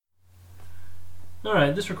All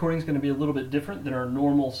right, this recording is going to be a little bit different than our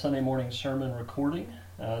normal Sunday morning sermon recording.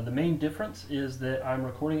 The main difference is that I'm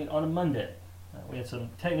recording it on a Monday. We had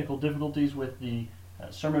some technical difficulties with the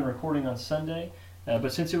sermon recording on Sunday,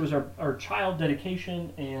 but since it was our child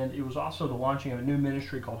dedication and it was also the launching of a new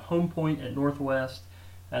ministry called Home Point at Northwest,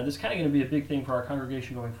 this is kind of going to be a big thing for our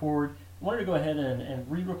congregation going forward. I wanted to go ahead and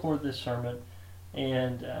re-record this sermon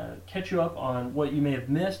and catch you up on what you may have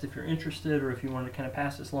missed if you're interested, or if you wanted to kind of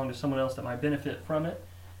pass this along to someone else that might benefit from it.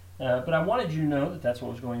 But I wanted you to know that that's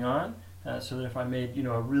what was going on, so that if I made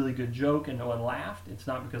a really good joke and no one laughed, it's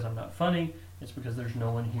not because I'm not funny, it's because there's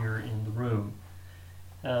no one here in the room.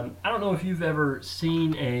 I don't know if you've ever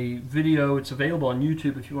seen a video. It's available on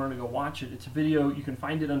YouTube if you wanted to go watch it. It's a video, you can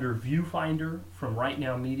find it under Viewfinder from Right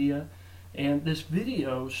Now Media. And this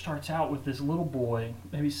video starts out with this little boy,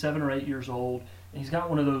 maybe 7 or 8 years old, and he's got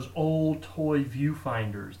one of those old toy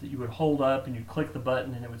viewfinders that you would hold up and you'd click the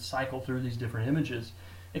button and it would cycle through these different images.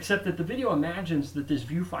 Except that the video imagines that this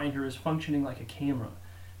viewfinder is functioning like a camera.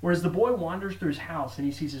 Whereas the boy wanders through his house and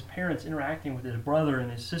he sees his parents interacting with his brother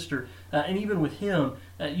and his sister, and even with him,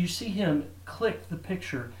 you see him click the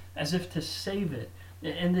picture as if to save it.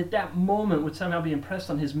 And that moment would somehow be impressed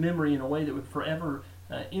on his memory in a way that would forever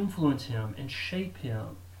influence him and shape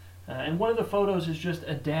him. And one of the photos is just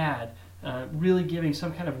a dad really giving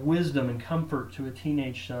some kind of wisdom and comfort to a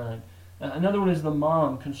teenage son. Another one is the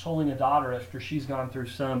mom consoling a daughter after she's gone through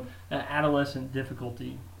some adolescent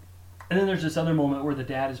difficulty. And then there's this other moment where the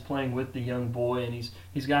dad is playing with the young boy, and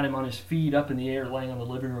he's got him on his feet up in the air laying on the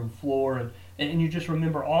living room floor, and you just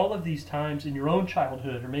remember all of these times in your own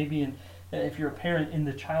childhood, or maybe if you're a parent, in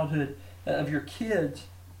the childhood of your kids,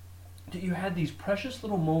 that you had these precious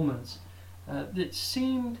little moments that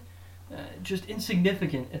seemed just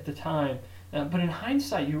insignificant at the time. But in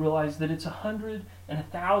hindsight, you realize that it's 100 and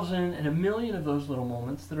 1,000 and 1,000,000 of those little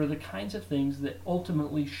moments that are the kinds of things that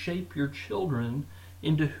ultimately shape your children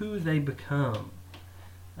into who they become.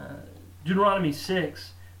 Deuteronomy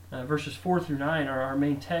 6, verses 4 through 9, our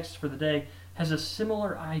main text for the day, has a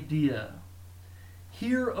similar idea.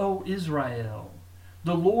 Hear, O Israel,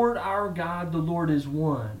 the Lord our God, the Lord is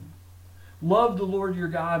one. Love the Lord your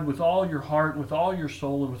God with all your heart, with all your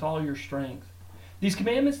soul, and with all your strength. These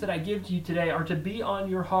commandments that I give to you today are to be on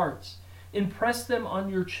your hearts. Impress them on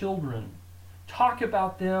your children. Talk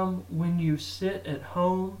about them when you sit at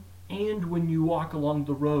home and when you walk along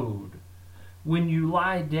the road, when you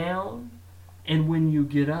lie down and when you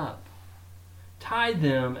get up. Tie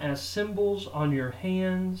them as symbols on your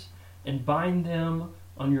hands and bind them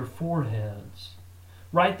on your foreheads.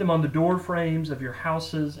 Write them on the door frames of your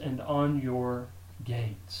houses and on your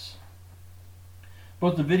gates.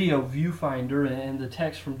 Both the video viewfinder and the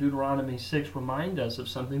text from Deuteronomy 6 remind us of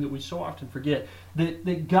something that we so often forget,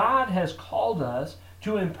 that God has called us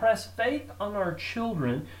to impress faith on our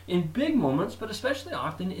children in big moments, but especially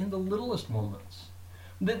often in the littlest moments.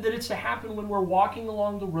 That it's to happen when we're walking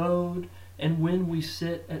along the road and when we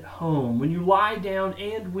sit at home, when you lie down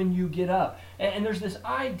and when you get up. And there's this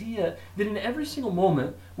idea that in every single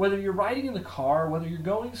moment, whether you're riding in the car, whether you're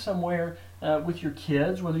going somewhere with your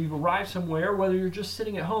kids, whether you've arrived somewhere, whether you're just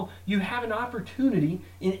sitting at home, you have an opportunity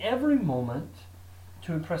in every moment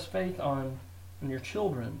to impress faith on your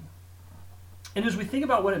children. And as we think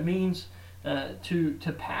about what it means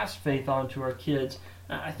to pass faith on to our kids,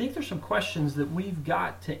 I think there's some questions that we've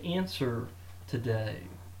got to answer today.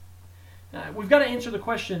 We've got to answer the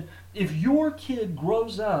question, if your kid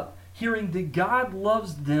grows up hearing that God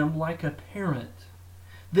loves them like a parent,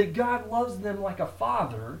 that God loves them like a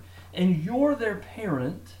father, and you're their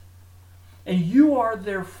parent, and you are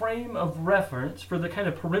their frame of reference for the kind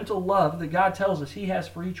of parental love that God tells us He has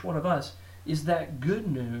for each one of us, is that good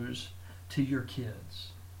news to your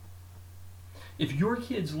kids? If your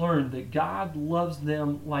kids learn that God loves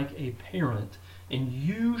them like a parent, and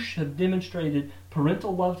you have demonstrated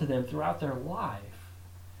parental love to them throughout their life,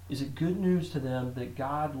 is it good news to them that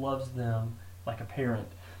God loves them like a parent?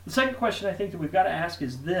 The second question I think that we've got to ask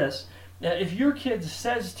is this. If your kid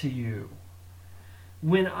says to you,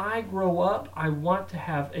 when I grow up, I want to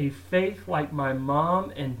have a faith like my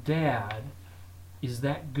mom and dad, is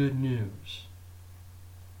that good news?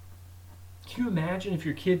 Can you imagine if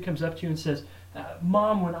your kid comes up to you and says,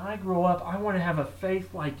 Mom, when I grow up, I want to have a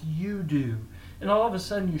faith like you do. And all of a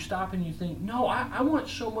sudden you stop and you think, no, I want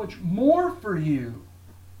so much more for you.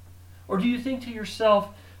 Or do you think to yourself,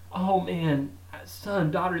 oh man,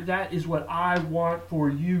 son, daughter, that is what I want for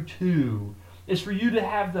you too. Is for you to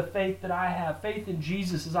have the faith that I have, faith in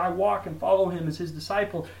Jesus as I walk and follow Him as His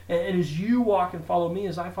disciple, and as you walk and follow me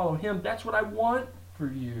as I follow Him. That's what I want for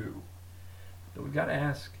you. But we've got to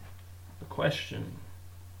ask the question.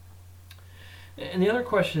 And the other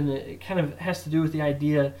question, it kind of has to do with the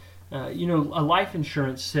idea, a life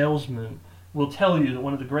insurance salesman will tell you that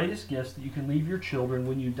one of the greatest gifts that you can leave your children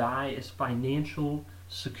when you die is financial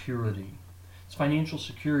security. It's financial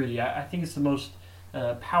security. I think it's the most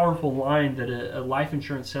powerful line that a life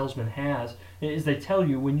insurance salesman has, is they tell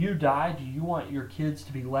you, when you die, do you want your kids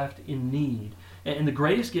to be left in need? And the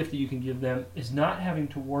greatest gift that you can give them is not having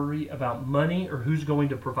to worry about money or who's going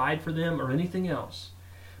to provide for them or anything else.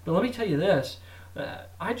 But let me tell you this,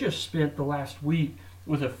 I just spent the last week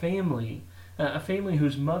with a family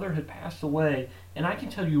whose mother had passed away, and I can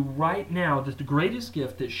tell you right now that the greatest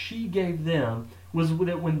gift that she gave them was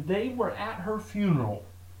that when they were at her funeral,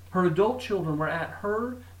 her adult children were at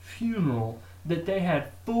her funeral, that they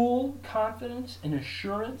had full confidence and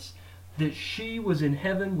assurance that she was in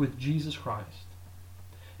heaven with Jesus Christ.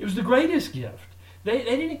 It was the greatest gift. They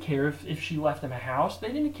didn't care if she left them a house.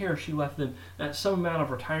 They didn't care if she left them some amount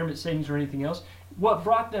of retirement savings or anything else. What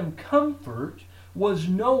brought them comfort was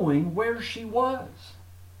knowing where she was.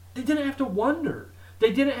 They didn't have to wonder.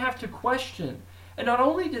 They didn't have to question. And not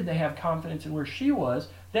only did they have confidence in where she was,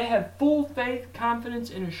 they had full faith,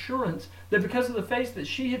 confidence, and assurance that because of the faith that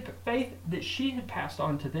she had passed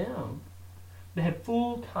on to them, they had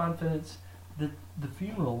full confidence that the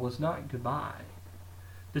funeral was not goodbye.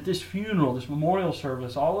 That this funeral, this memorial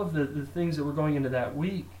service, all of the things that were going into that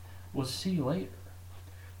week was see you later.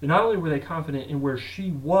 That not only were they confident in where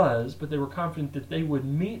she was, but they were confident that they would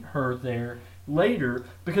meet her there later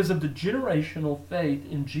because of the generational faith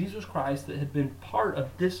in Jesus Christ that had been part of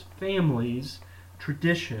this family's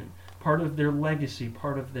tradition, part of their legacy,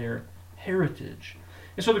 part of their heritage.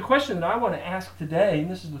 And so the question that I want to ask today, and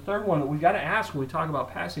this is the third one that we've got to ask when we talk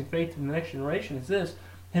about passing faith to the next generation, is this: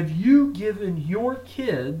 have you given your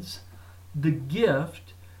kids the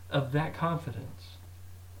gift of that confidence?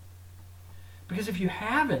 Because if you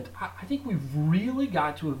haven't, I think we've really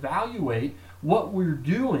got to evaluate what we're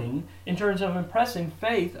doing in terms of impressing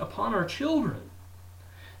faith upon our children.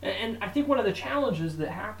 And I think one of the challenges that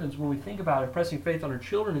happens when we think about impressing faith on our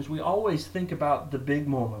children is we always think about the big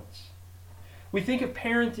moments. We think of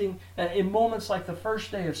parenting in moments like the first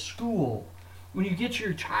day of school, when you get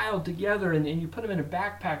your child together and you put them in a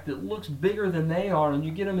backpack that looks bigger than they are, and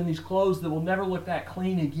you get them in these clothes that will never look that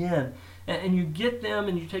clean again, and you get them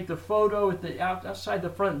and you take the photo at outside the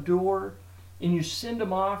front door, and you send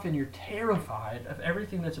them off, and you're terrified of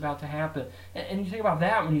everything that's about to happen. And you think about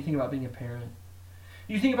that when you think about being a parent.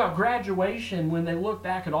 You think about graduation when they look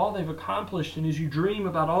back at all they've accomplished, and as you dream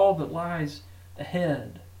about all that lies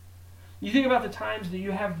ahead. You think about the times that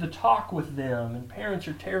you have the talk with them, and parents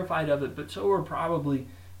are terrified of it, but so are probably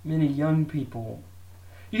many young people.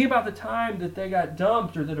 You think about the time that they got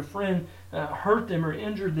dumped, or that a friend hurt them or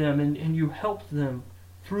injured them, and you helped them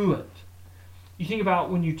through it. You think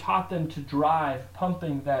about when you taught them to drive,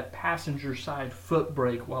 pumping that passenger side foot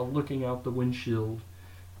brake while looking out the windshield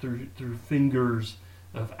through fingers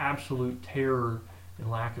of absolute terror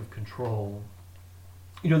and lack of control.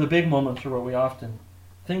 The big moments are what we often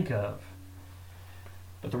think of.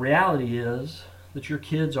 But the reality is that your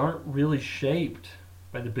kids aren't really shaped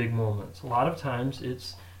by the big moments. A lot of times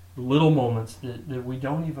it's the little moments that we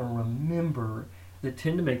don't even remember that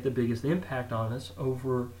tend to make the biggest impact on us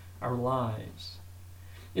over our lives.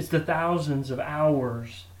 It's the thousands of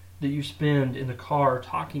hours that you spend in the car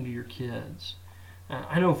talking to your kids.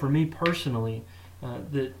 I know for me personally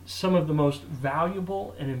that some of the most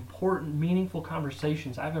valuable and important, meaningful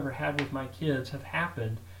conversations I've ever had with my kids have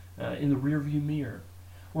happened in the rearview mirror,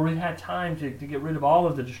 where we've had time to get rid of all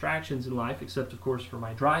of the distractions in life, except, of course, for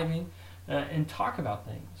my driving, and talk about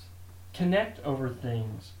things, connect over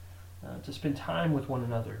things, to spend time with one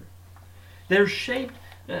another. They're shaped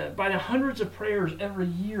by the hundreds of prayers every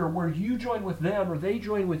year where you join with them or they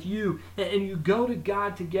join with you, and you go to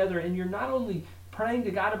God together, and you're not only praying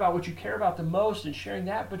to God about what you care about the most and sharing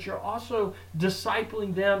that, but you're also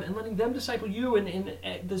discipling them and letting them disciple you in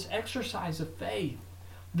this exercise of faith,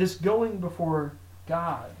 this going before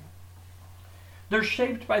God. They're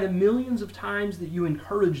shaped by the millions of times that you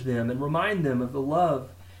encourage them and remind them of the love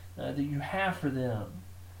that you have for them,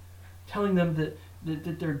 telling them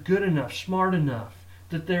that they're good enough, smart enough,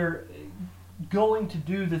 that they're going to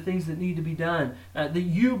do the things that need to be done, that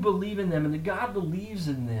you believe in them and that God believes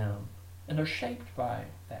in them, and they're shaped by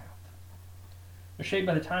that. They're shaped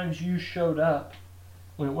by the times you showed up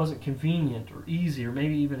when it wasn't convenient or easy or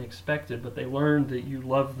maybe even expected, but they learned that you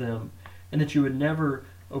loved them and that you would never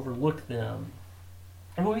overlook them.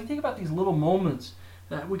 And when we think about these little moments,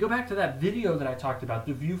 we go back to that video that I talked about,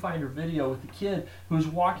 the viewfinder video with the kid who was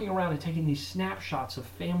walking around and taking these snapshots of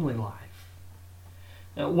family life.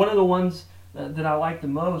 One of the ones that I liked the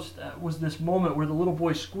most was this moment where the little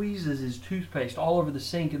boy squeezes his toothpaste all over the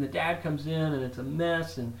sink, and the dad comes in, and it's a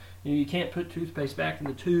mess, and you can't put toothpaste back in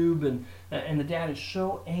the tube, and the dad is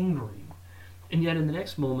so angry. And yet in the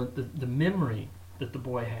next moment, the memory that the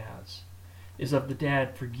boy has is of the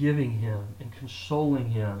dad forgiving him and consoling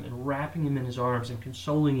him and wrapping him in his arms and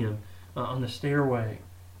consoling him on the stairway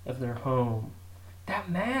of their home.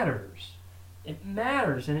 That matters. It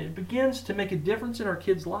matters, and it begins to make a difference in our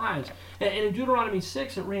kids' lives. And in Deuteronomy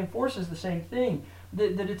 6, it reinforces the same thing,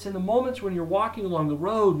 that it's in the moments when you're walking along the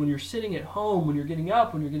road, when you're sitting at home, when you're getting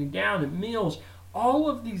up, when you're getting down, at meals. All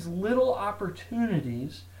of these little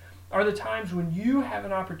opportunities are the times when you have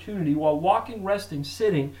an opportunity, while walking, resting,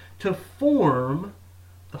 sitting, to form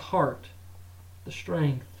the heart, the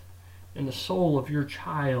strength, and the soul of your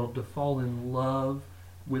child to fall in love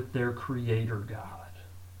with their Creator God.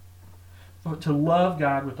 To love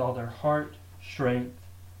God with all their heart, strength,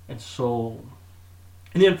 and soul.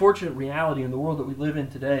 And the unfortunate reality in the world that we live in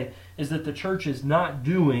today is that the church is not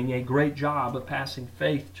doing a great job of passing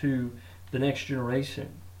faith to the next generation.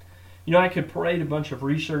 You know, I could parade a bunch of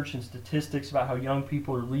research and statistics about how young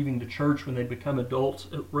people are leaving the church when they become adults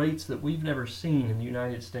at rates that we've never seen in the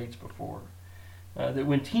United States before. That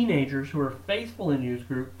when teenagers who are faithful in youth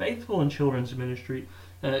group, faithful in children's ministry,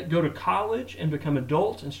 go to college and become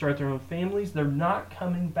adults and start their own families, they're not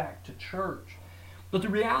coming back to church. But the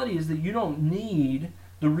reality is that you don't need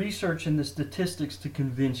the research and the statistics to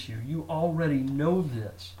convince you. You already know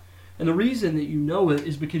this. And the reason that you know it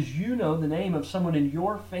is because you know the name of someone in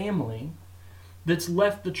your family that's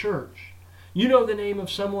left the church. You know the name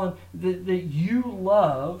of someone that you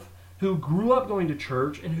love who grew up going to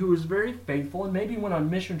church and who was very faithful and maybe went on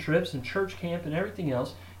mission trips and church camp and everything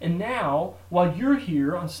else. And now, while you're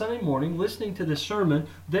here on Sunday morning listening to this sermon,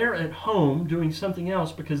 they're at home doing something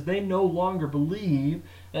else because they no longer believe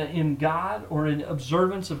in God or in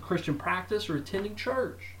observance of Christian practice or attending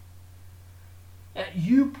church.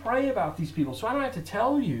 You pray about these people, so I don't have to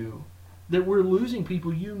tell you that we're losing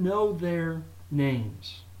people. You know their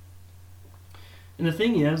names. And the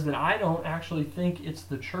thing is that I don't actually think it's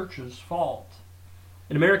the church's fault.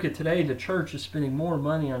 In America today, the church is spending more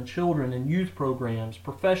money on children and youth programs,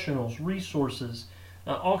 professionals, resources,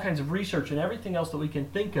 all kinds of research and everything else that we can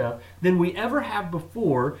think of than we ever have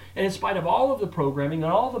before. And in spite of all of the programming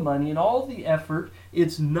and all the money and all the effort,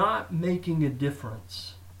 it's not making a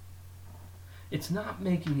difference. It's not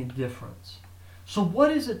making a difference. So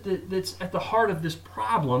what is it that's at the heart of this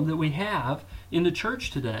problem that we have in the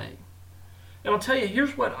church today? And I'll tell you,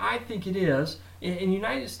 here's what I think it is. In the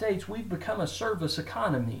United States, we've become a service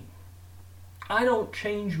economy. I don't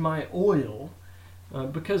change my oil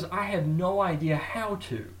because I have no idea how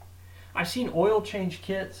to. I've seen oil change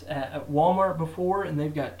kits at Walmart before, and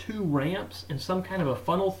they've got 2 ramps and some kind of a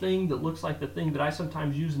funnel thing that looks like the thing that I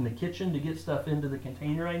sometimes use in the kitchen to get stuff into the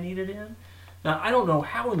container I need it in. Now, I don't know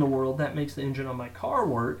how in the world that makes the engine on my car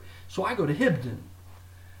work, so I go to Hibdon.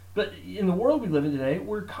 But in the world we live in today,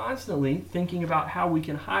 we're constantly thinking about how we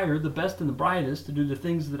can hire the best and the brightest to do the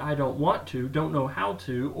things that I don't want to, don't know how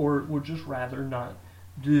to, or would just rather not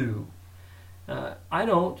do. I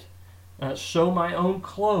don't sew my own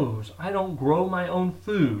clothes. I don't grow my own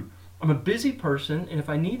food. I'm a busy person, and if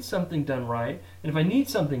I need something done right, and if I need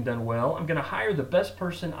something done well, I'm going to hire the best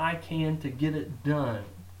person I can to get it done.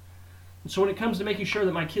 And so when it comes to making sure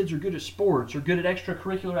that my kids are good at sports or good at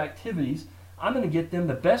extracurricular activities, I'm going to get them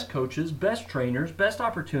the best coaches, best trainers, best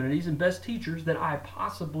opportunities, and best teachers that I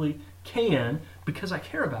possibly can because I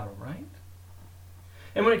care about them, right?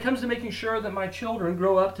 And when it comes to making sure that my children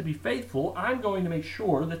grow up to be faithful, I'm going to make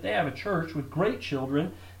sure that they have a church with great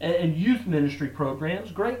children and youth ministry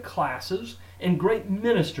programs, great classes, and great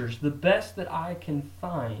ministers, the best that I can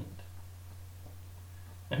find.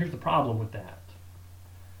 Now here's the problem with that.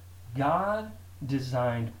 God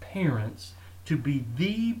designed parents to be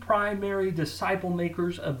the primary disciple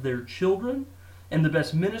makers of their children, and the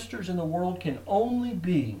best ministers in the world can only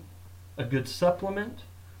be a good supplement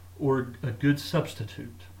or a good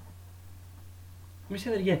substitute. Let me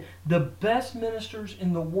say that again. The best ministers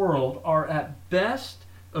in the world are at best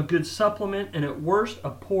a good supplement and at worst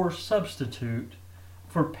a poor substitute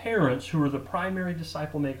for parents who are the primary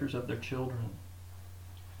disciple makers of their children.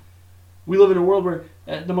 We live in a world where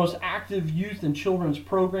the most active youth and children's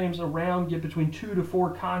programs around get between 2 to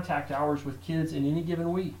 4 contact hours with kids in any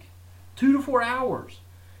given week. 2 to 4 hours.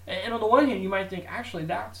 And on the one hand, you might think, actually,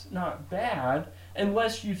 that's not bad,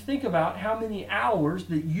 unless you think about how many hours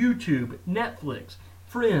that YouTube, Netflix,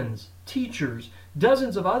 friends, teachers,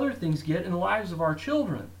 dozens of other things get in the lives of our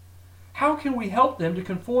children. How can we help them to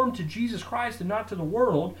conform to Jesus Christ and not to the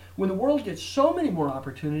world when the world gets so many more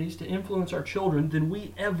opportunities to influence our children than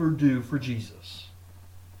we ever do for Jesus?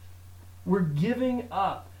 We're giving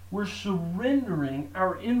up. We're surrendering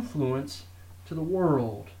our influence to the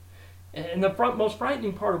world. And the most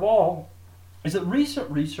frightening part of all is that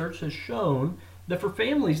recent research has shown that for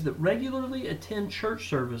families that regularly attend church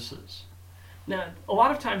services, now a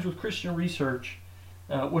lot of times with Christian research,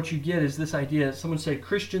 what you get is this idea, someone say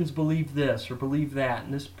Christians believe this or believe that,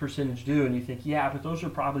 and this percentage do, and you think, yeah, but those are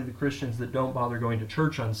probably the Christians that don't bother going to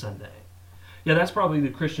church on Sunday. Yeah, that's probably the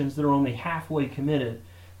Christians that are only halfway committed.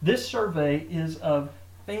 This survey is of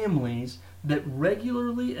families that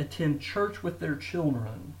regularly attend church with their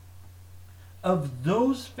children. Of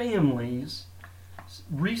those families,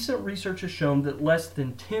 recent research has shown that less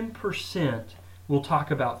than 10% will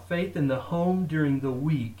talk about faith in the home during the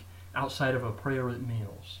week outside of a prayer at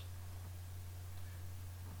meals.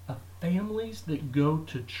 Of families that go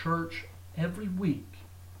to church every week,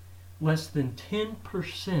 less than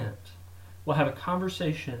 10% will have a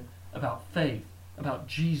conversation about faith, about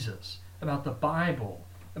Jesus, about the Bible,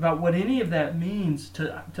 about what any of that means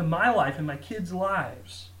to my life and my kids'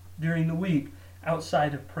 lives during the week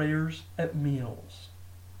outside of prayers at meals.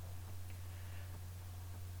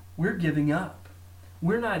 We're giving up.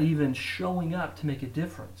 We're not even showing up to make a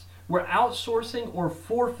difference. We're outsourcing or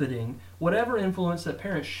forfeiting whatever influence that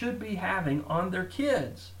parents should be having on their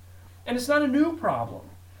kids. And it's not a new problem.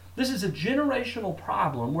 This is a generational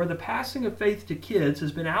problem where the passing of faith to kids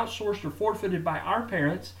has been outsourced or forfeited by our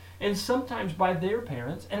parents and sometimes by their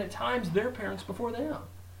parents and at times their parents before them.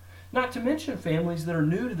 Not to mention families that are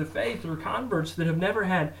new to the faith or converts that have never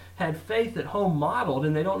had faith at home modeled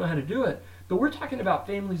and they don't know how to do it. But we're talking about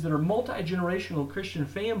families that are multi-generational Christian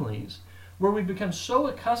families where we've become so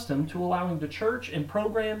accustomed to allowing the church and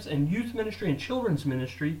programs and youth ministry and children's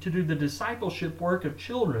ministry to do the discipleship work of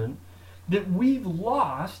children that we've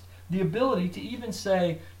lost the ability to even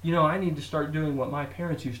say, I need to start doing what my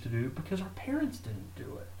parents used to do because our parents didn't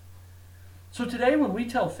do it. So today when we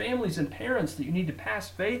tell families and parents that you need to pass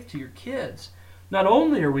faith to your kids, not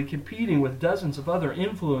only are we competing with dozens of other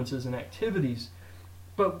influences and activities,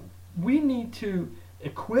 but we need to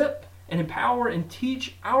equip and empower and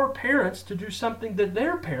teach our parents to do something that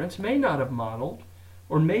their parents may not have modeled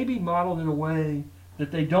or maybe modeled in a way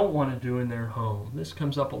that they don't want to do in their home. This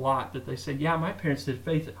comes up a lot, that they say, yeah, my parents did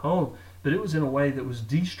faith at home, but it was in a way that was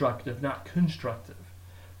destructive, not constructive.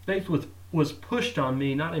 Faith was pushed on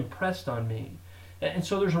me, not impressed on me. And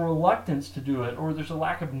so there's a reluctance to do it, or there's a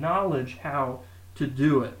lack of knowledge how to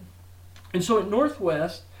do it. And so at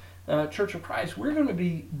Northwest Church of Christ, we're going to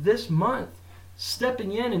be this month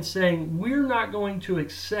stepping in and saying we're not going to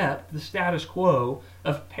accept the status quo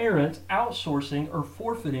of parents outsourcing or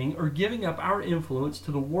forfeiting or giving up our influence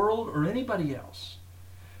to the world or anybody else.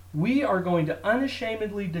 We are going to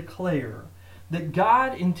unashamedly declare that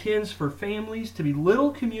God intends for families to be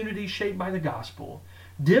little communities shaped by the gospel,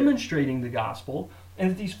 demonstrating the gospel, and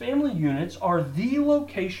that these family units are the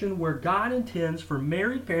location where God intends for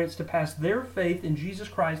married parents to pass their faith in Jesus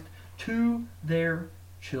Christ to their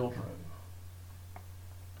children.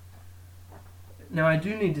 Now, I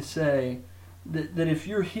do need to say that if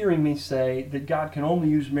you're hearing me say that God can only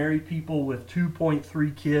use married people with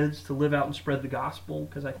 2.3 kids to live out and spread the gospel,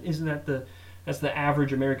 because isn't that's the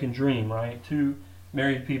average American dream, right? 2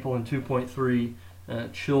 married people and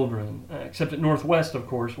 2.3 children. Except at Northwest, of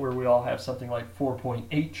course, where we all have something like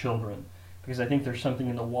 4.8 children, because I think there's something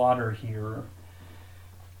in the water here.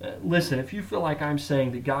 Listen, if you feel like I'm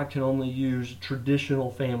saying that God can only use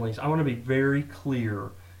traditional families, I want to be very clear.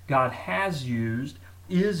 God has used,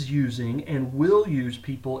 is using, and will use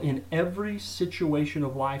people in every situation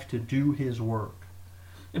of life to do His work.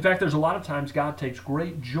 In fact, there's a lot of times God takes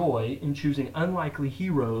great joy in choosing unlikely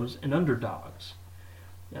heroes and underdogs.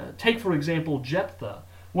 Take, for example, Jephthah.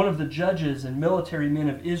 One of the judges and military men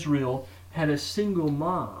of Israel had a single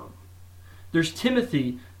mom. There's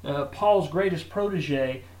Timothy, Paul's greatest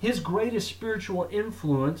protege. His greatest spiritual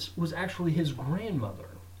influence was actually his grandmother.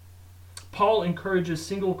 Paul encourages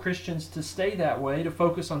single Christians to stay that way, to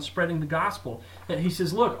focus on spreading the gospel. He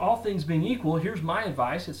says, look, all things being equal, here's my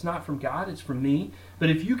advice. It's not from God, it's from me. But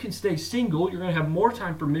if you can stay single, you're going to have more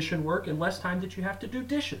time for mission work and less time that you have to do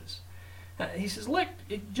dishes. He says, look,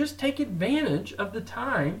 just take advantage of the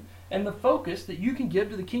time and the focus that you can give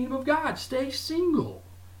to the kingdom of God. Stay single.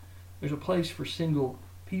 There's a place for single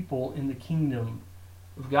people in the kingdom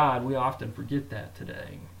of God. We often forget that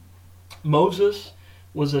today. Moses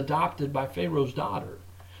was adopted by Pharaoh's daughter.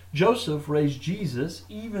 Joseph raised Jesus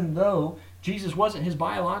even though Jesus wasn't his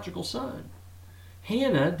biological son.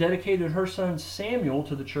 Hannah dedicated her son Samuel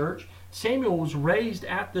to the church Samuel was raised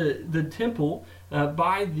at the temple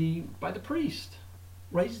by the priest,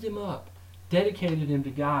 raised him up, dedicated him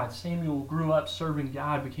to God. Samuel grew up serving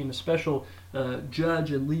God, became a special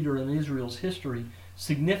judge and leader in Israel's history,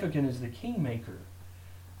 significant as the kingmaker.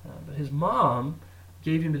 But his mom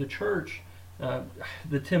gave him to the church,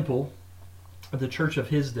 the temple, the church of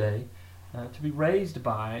his day, to be raised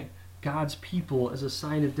by God's people as a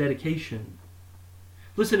sign of dedication.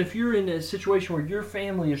 Listen, if you're in a situation where your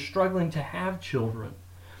family is struggling to have children,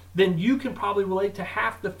 then you can probably relate to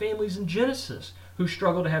half the families in Genesis who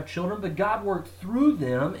struggle to have children, but God worked through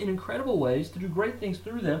them in incredible ways to do great things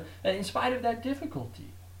through them in spite of that difficulty.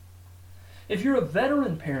 If you're a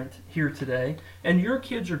veteran parent here today, and your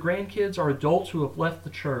kids or grandkids are adults who have left the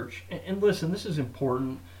church, and listen, this is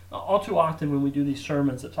important. All too often when we do these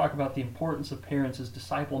sermons that talk about the importance of parents as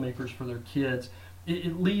disciple makers for their kids,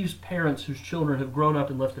 it leaves parents whose children have grown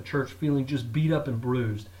up and left the church feeling just beat up and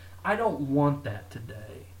bruised. I don't want that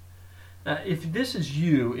today. If this is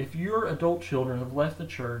you, if your adult children have left the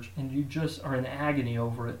church and you just are in agony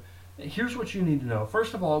over it, here's what you need to know.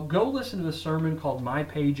 First of all, go listen to the sermon called My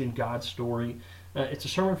Page in God's Story. It's a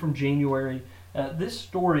sermon from January. This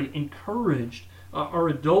story encouraged our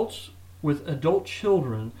adults with adult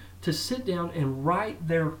children to sit down and write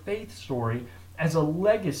their faith story as a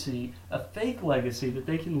legacy, a faith legacy that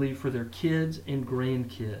they can leave for their kids and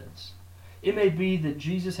grandkids. It may be that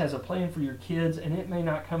Jesus has a plan for your kids, and it may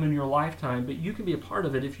not come in your lifetime, but you can be a part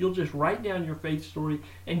of it if you'll just write down your faith story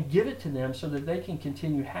and give it to them so that they can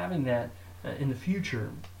continue having that in the future.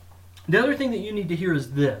 The other thing that you need to hear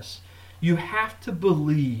is this. You have to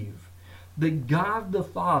believe that God the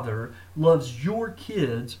Father loves your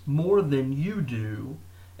kids more than you do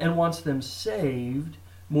and wants them saved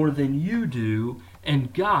more than you do,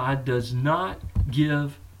 and God does not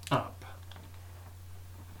give up.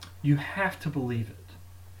 You have to believe it.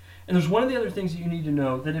 And there's one of the other things that you need to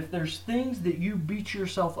know, that if there's things that you beat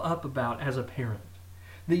yourself up about as a parent,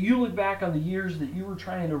 that you look back on the years that you were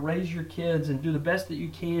trying to raise your kids and do the best that you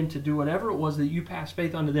can to do whatever it was that you passed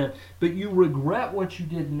faith onto them, but you regret what you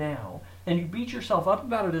did now, and you beat yourself up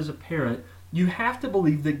about it as a parent, you have to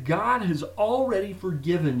believe that God has already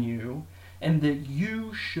forgiven you and that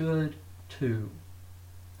you should too.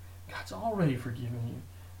 God's already forgiven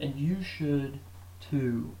you, and you should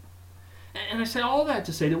too. And I say all that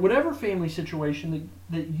to say that whatever family situation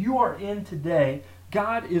that you are in today,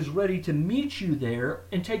 God is ready to meet you there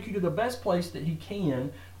and take you to the best place that He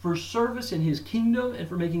can for service in His kingdom and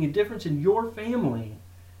for making a difference in your family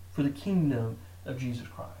for the kingdom of Jesus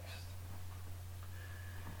Christ.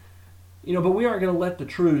 But we aren't going to let the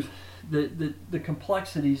truth, the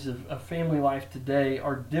complexities of family life today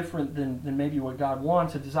are different than maybe what God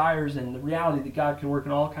wants and desires, and the reality that God can work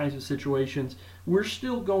in all kinds of situations. We're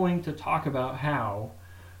still going to talk about how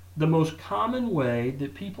the most common way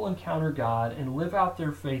that people encounter God and live out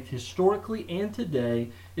their faith historically and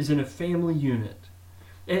today is in a family unit.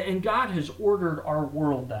 And God has ordered our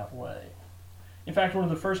world that way. In fact, one of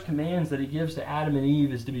the first commands that He gives to Adam and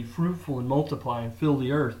Eve is to be fruitful and multiply and fill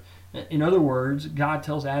the earth. In other words, God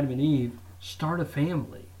tells Adam and Eve, start a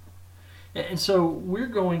family. And so we're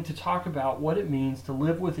going to talk about what it means to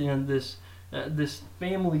live within this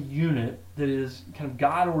family unit that is kind of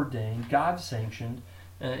God-ordained, God-sanctioned,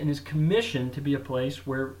 and is commissioned to be a place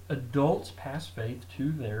where adults pass faith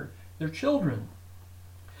to their children.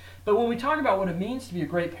 But when we talk about what it means to be a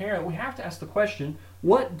great parent, we have to ask the question,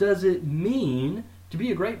 what does it mean to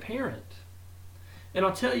be a great parent? And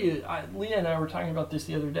I'll tell you, Leah and I were talking about this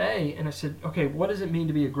the other day, and I said, okay, what does it mean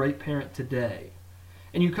to be a great parent today?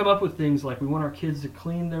 And you come up with things like we want our kids to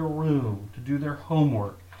clean their room, to do their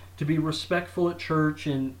homework, to be respectful at church,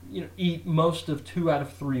 and eat most of 2 out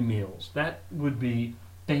of 3 meals. That would be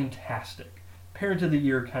fantastic. Parent of the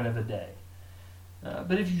year kind of a day.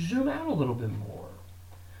 But if you zoom out a little bit more,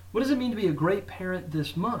 what does it mean to be a great parent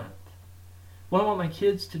this month? Well, I want my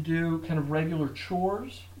kids to do kind of regular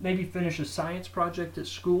chores, maybe finish a science project at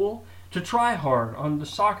school, to try hard on the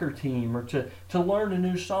soccer team, or to learn a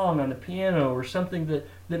new song on the piano, or something that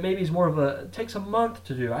maybe is more of takes a month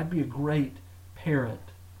to do. I'd be a great parent.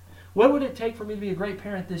 What would it take for me to be a great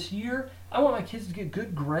parent this year? I want my kids to get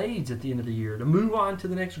good grades at the end of the year, to move on to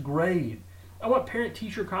the next grade. I want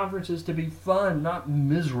parent-teacher conferences to be fun, not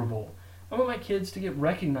miserable. I want my kids to get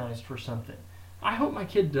recognized for something. I hope my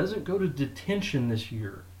kid doesn't go to detention this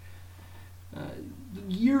year.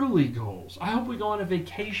 Yearly goals. I hope we go on a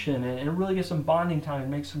vacation and really get some bonding time and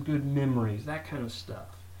make some good memories, that kind of stuff.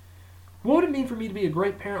 What would it mean for me to be a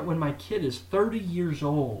great parent when my kid is 30 years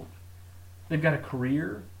old? They've got a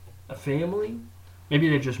career, a family, maybe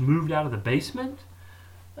they just moved out of the basement.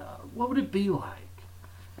 What would it be like?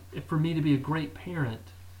 for me to be a great parent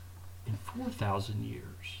in 4,000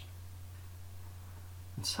 years?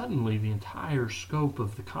 And suddenly the entire scope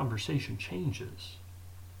of the conversation changes.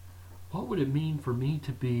 What would it mean for me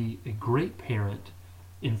to be a great parent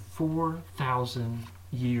in 4,000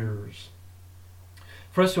 years?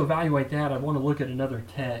 For us to evaluate that, I want to look at another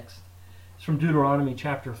text. It's from Deuteronomy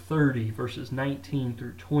chapter 30, verses 19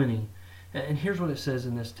 through 20. And here's what it says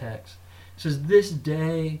in this text. It says, "This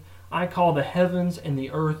day I call the heavens and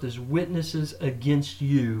the earth as witnesses against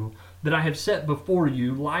you, that I have set before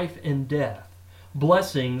you life and death,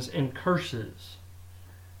 blessings and curses.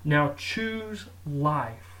 Now choose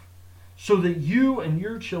life, so that you and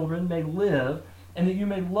your children may live, and that you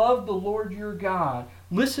may love the Lord your God,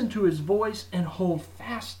 listen to his voice, and hold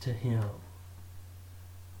fast to him.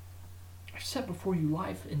 I've set before you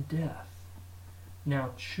life and death.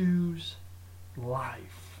 Now choose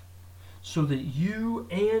life, so that you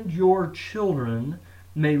and your children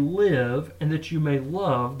may live, and that you may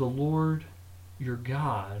love the Lord your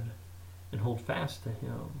God and hold fast to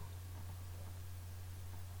him."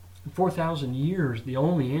 In 4,000 years, the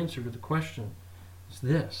only answer to the question is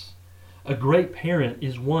this: a great parent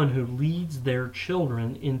is one who leads their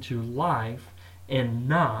children into life and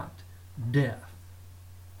not death.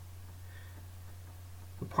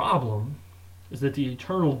 The problem is that the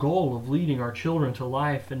eternal goal of leading our children to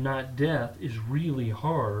life and not death is really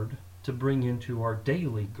hard to bring into our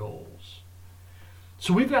daily goals.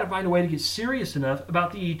 So we've got to find a way to get serious enough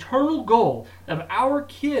about the eternal goal of our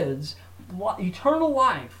kids' eternal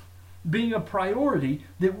life being a priority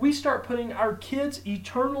that we start putting our kids'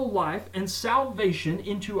 eternal life and salvation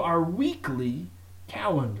into our weekly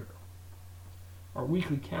calendar. Our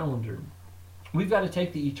weekly calendar. We've got to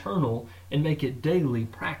take the eternal and make it daily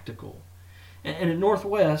practical. And at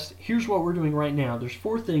Northwest, here's what we're doing right now. There's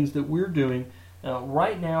 4 things that we're doing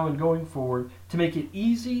right now and going forward to make it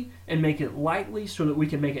easy and make it lightly so that we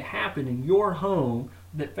can make it happen in your home,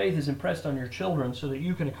 that faith is impressed on your children so that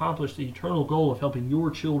you can accomplish the eternal goal of helping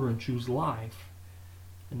your children choose life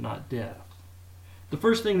and not death. The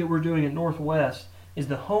first thing that we're doing at Northwest is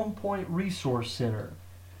the Home Point Resource Center.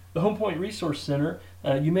 The Home Point Resource Center,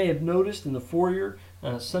 you may have noticed in the foyer,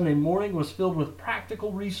 Sunday morning was filled with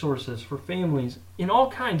practical resources for families in all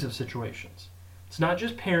kinds of situations. It's not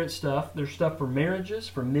just parent stuff. There's stuff for marriages,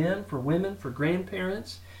 for men, for women, for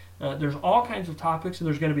grandparents. There's all kinds of topics, and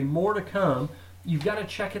there's going to be more to come. You've got to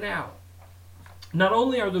check it out. Not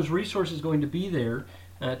only are those resources going to be there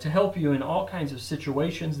to help you in all kinds of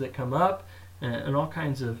situations that come up and all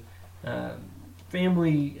kinds of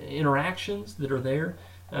family interactions that are there,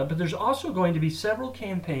 but there's also going to be several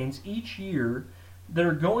campaigns each year that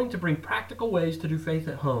are going to bring practical ways to do faith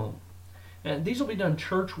at home. And these will be done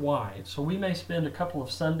church-wide, so we may spend a couple of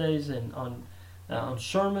Sundays on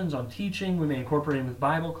sermons, on teaching. We may incorporate them with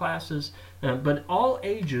Bible classes, but all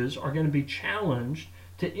ages are going to be challenged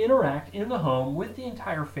to interact in the home with the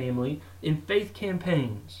entire family in faith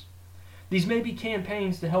campaigns. These may be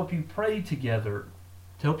campaigns to help you pray together,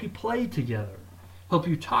 to help you play together, help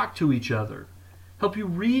you talk to each other, help you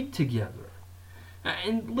read together.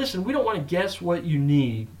 And listen, we don't want to guess what you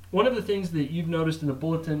need. One of the things that you've noticed in the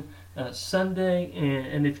bulletin Sunday,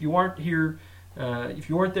 and if you aren't here, if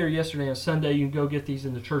you weren't there yesterday on Sunday, you can go get these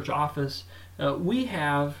in the church office. We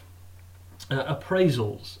have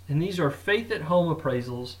appraisals, and these are faith at home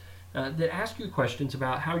appraisals that ask you questions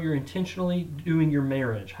about how you're intentionally doing your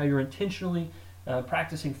marriage, how you're intentionally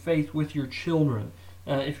practicing faith with your children.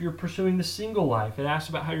 If you're pursuing the single life, it asks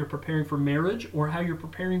about how you're preparing for marriage or how you're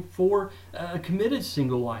preparing for a committed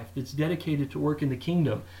single life that's dedicated to work in the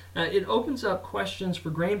kingdom. It opens up questions for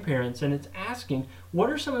grandparents, and it's asking, what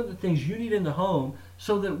are some of the things you need in the home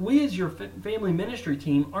so that we as your family ministry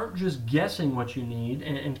team aren't just guessing what you need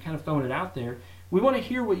and kind of throwing it out there. We want to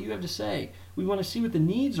hear what you have to say. We want to see what the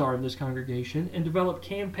needs are of this congregation and develop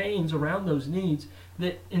campaigns around those needs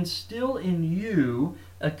that instill in you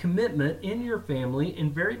a commitment in your family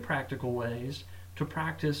in very practical ways to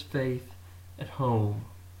practice faith at home.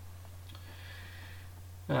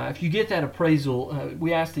 If you get that appraisal,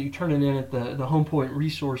 we ask that you turn it in at the Home Point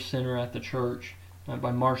Resource Center at the church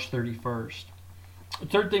by March 31st. The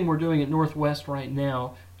third thing we're doing at Northwest right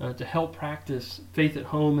now to help practice faith at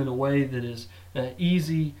home in a way that is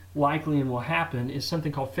easy, likely, and will happen is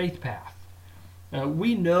something called Faith Path.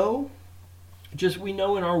 We know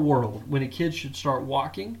in our world when a kid should start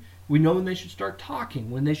walking. We know when they should start talking,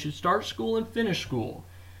 when they should start school and finish school.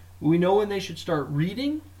 We know when they should start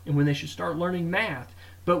reading and when they should start learning math.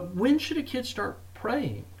 But when should a kid start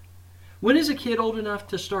praying? When is a kid old enough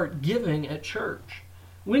to start giving at church?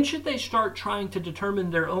 When should they start trying to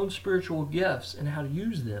determine their own spiritual gifts and how to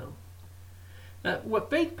use them? What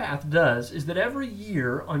Faith Path does is that every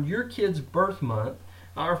year on your kid's birth month,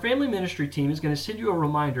 our family ministry team is going to send you a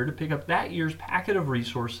reminder to pick up that year's packet of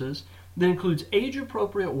resources that includes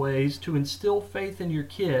age-appropriate ways to instill faith in your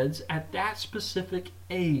kids at that specific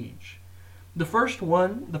age. The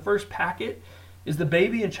first packet, is the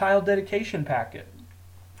baby and child dedication packet.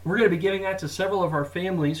 We're going to be giving that to several of our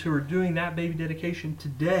families who are doing that baby dedication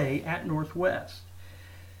today at Northwest.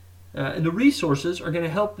 And the resources are going to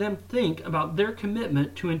help them think about their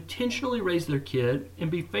commitment to intentionally raise their kid and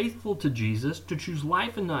be faithful to Jesus, to choose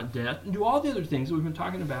life and not death, and do all the other things that we've been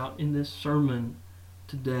talking about in this sermon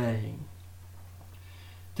today.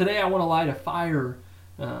 Today I want to light a fire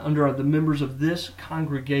under the members of this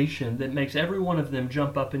congregation that makes every one of them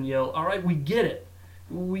jump up and yell, all right, we get it.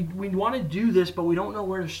 We want to do this, but we don't know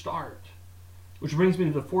where to start. Which brings me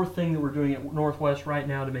to the fourth thing that we're doing at Northwest right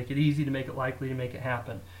now to make it easy, to make it likely, to make it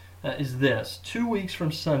happen, is this. 2 weeks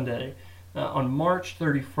from Sunday, on March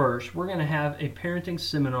 31st, we're going to have a parenting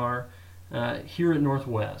seminar here at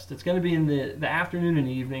Northwest. It's going to be in the afternoon and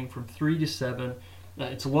evening from 3 to 7.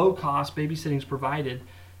 It's low cost, babysitting's provided.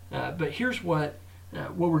 But here's what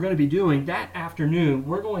we're going to be doing. That afternoon,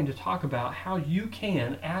 we're going to talk about how you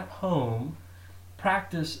can, at home,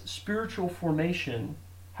 practice spiritual formation,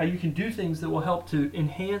 how you can do things that will help to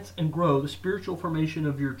enhance and grow the spiritual formation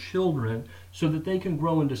of your children so that they can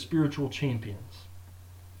grow into spiritual champions.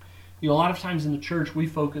 A lot of times in the church, we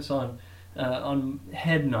focus on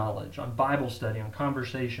head knowledge, on Bible study, on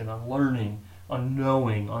conversation, on learning, on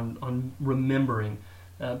knowing, on remembering.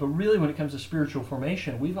 But really, when it comes to spiritual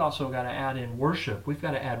formation, we've also got to add in worship. We've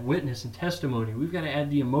got to add witness and testimony. We've got to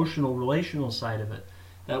add the emotional, relational side of it.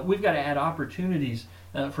 We've got to add opportunities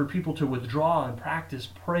for people to withdraw and practice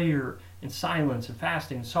prayer and silence and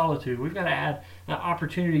fasting and solitude. We've got to add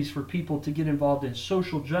opportunities for people to get involved in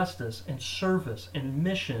social justice and service and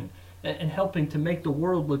mission and helping to make the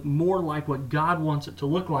world look more like what God wants it to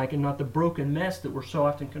look like and not the broken mess that we're so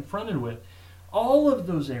often confronted with. All of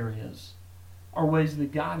those areas are ways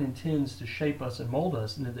that God intends to shape us and mold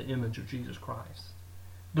us into the image of Jesus Christ.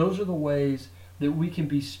 Those are the ways that we can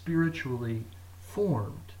be spiritually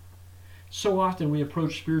formed. So often we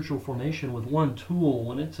approach spiritual formation with one tool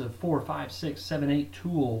when it's a 4, 5, 6, 7, 8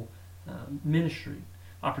 tool ministry,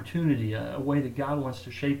 opportunity, a way that God wants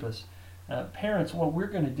to shape us. Parents, what we're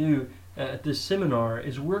going to do at this seminar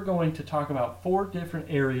is we're going to talk about 4 different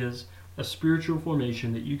areas of spiritual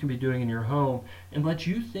formation that you can be doing in your home and let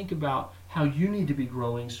you think about how you need to be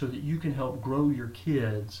growing so that you can help grow your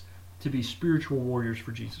kids to be spiritual warriors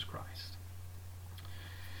for Jesus Christ.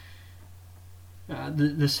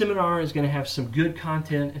 The seminar is going to have some good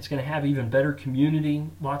content. It's going to have even better community,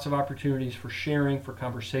 lots of opportunities for sharing, for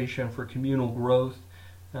conversation, for communal growth.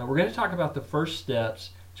 We're going to talk about the first steps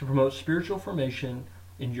to promote spiritual formation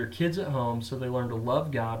in your kids at home so they learn to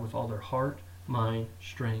love God with all their heart, mind,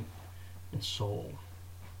 strength, and soul.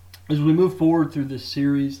 As we move forward through this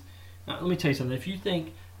series, let me tell you something. If you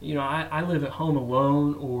think, I live at home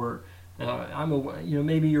alone, or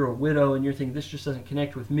maybe you're a widow and you're thinking this just doesn't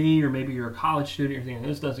connect with me, or maybe you're a college student and you're thinking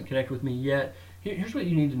this doesn't connect with me yet. Here's what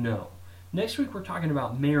you need to know. Next week we're talking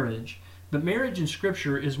about marriage, but marriage in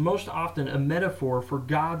Scripture is most often a metaphor for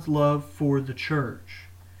God's love for the church.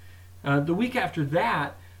 The week after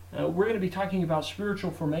that, we're going to be talking about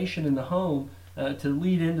spiritual formation in the home to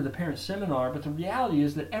lead into the parent seminar, but the reality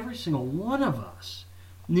is that every single one of us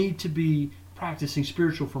need to be practicing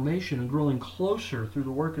spiritual formation and growing closer through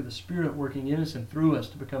the work of the Spirit working in us and through us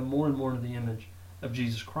to become more and more to the image of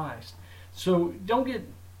Jesus Christ. So don't get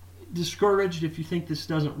discouraged if you think this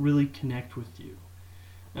doesn't really connect with you.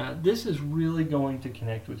 This is really going to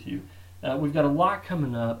connect with you. We've got a lot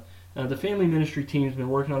coming up. The family ministry team has been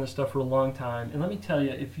working on this stuff for a long time. And let me tell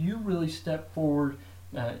you, if you really step forward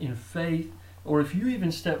in faith, or if you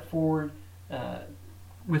even step forward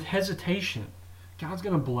with hesitation, God's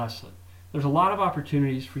going to bless it. There's a lot of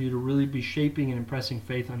opportunities for you to really be shaping and impressing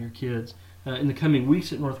faith on your kids in the coming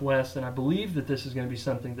weeks at Northwest, and I believe that this is going to be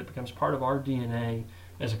something that becomes part of our DNA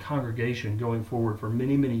as a congregation going forward for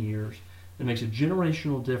many, many years and makes a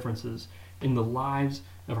generational differences in the lives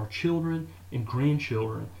of our children and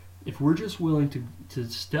grandchildren if we're just willing to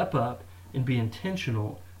step up and be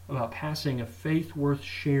intentional about passing a faith worth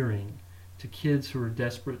sharing to kids who are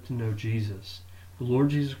desperate to know Jesus, the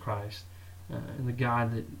Lord Jesus Christ, and the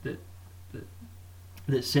God that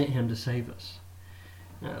sent him to save us.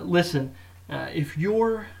 Listen, if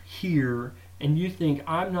you're here and you think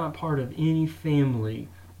I'm not part of any family,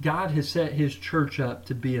 God has set his church up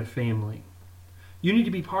to be a family. You need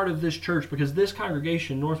to be part of this church because this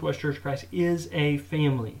congregation, Northwest Church of Christ, is a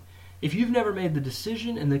family. If you've never made the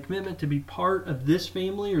decision and the commitment to be part of this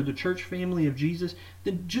family or the church family of Jesus,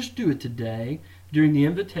 then just do it today during the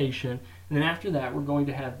invitation. And then after that, we're going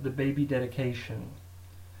to have the baby dedication.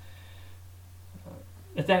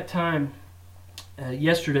 At that time,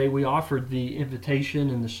 yesterday, we offered the invitation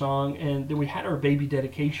and the song, and then we had our baby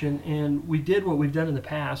dedication, and we did what we've done in the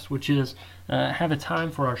past, which is have a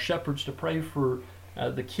time for our shepherds to pray for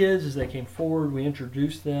the kids as they came forward. We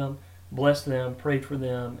introduced them, blessed them, prayed for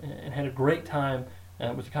them, and had a great time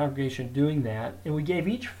with the congregation doing that. And we gave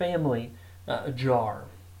each family a jar.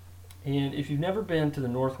 And if you've never been to the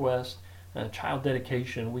Northwest child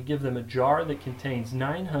dedication, we give them a jar that contains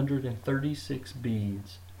 936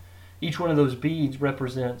 beads. Each one of those beads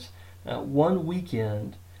represents one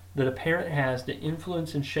weekend that a parent has to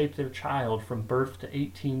influence and shape their child from birth to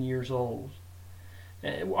 18 years old.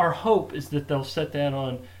 Our hope is that they'll set that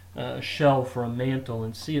on a shelf or a mantle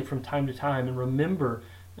and see it from time to time and remember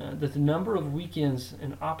that the number of weekends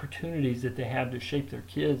and opportunities that they have to shape their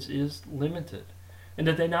kids is limited, and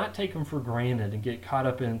that they not take them for granted and get caught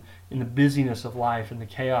up in the busyness of life and the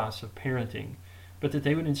chaos of parenting, but that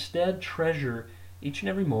they would instead treasure each and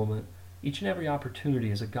every moment, each and every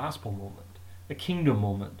opportunity as a gospel moment, a kingdom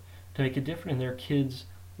moment, to make a difference in their kids'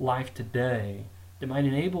 life today that might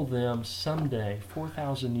enable them someday,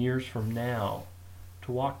 4,000 years from now,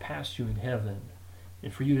 to walk past you in heaven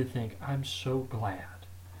and for you to think, I'm so glad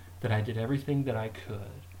that I did everything that I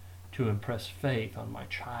could to impress faith on my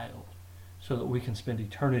child so that we can spend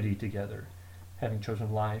eternity together, having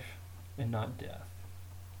chosen life and not death.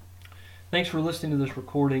 Thanks for listening to this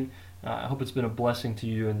recording. I hope it's been a blessing to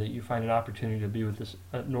you and that you find an opportunity to be with us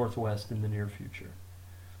at Northwest in the near future.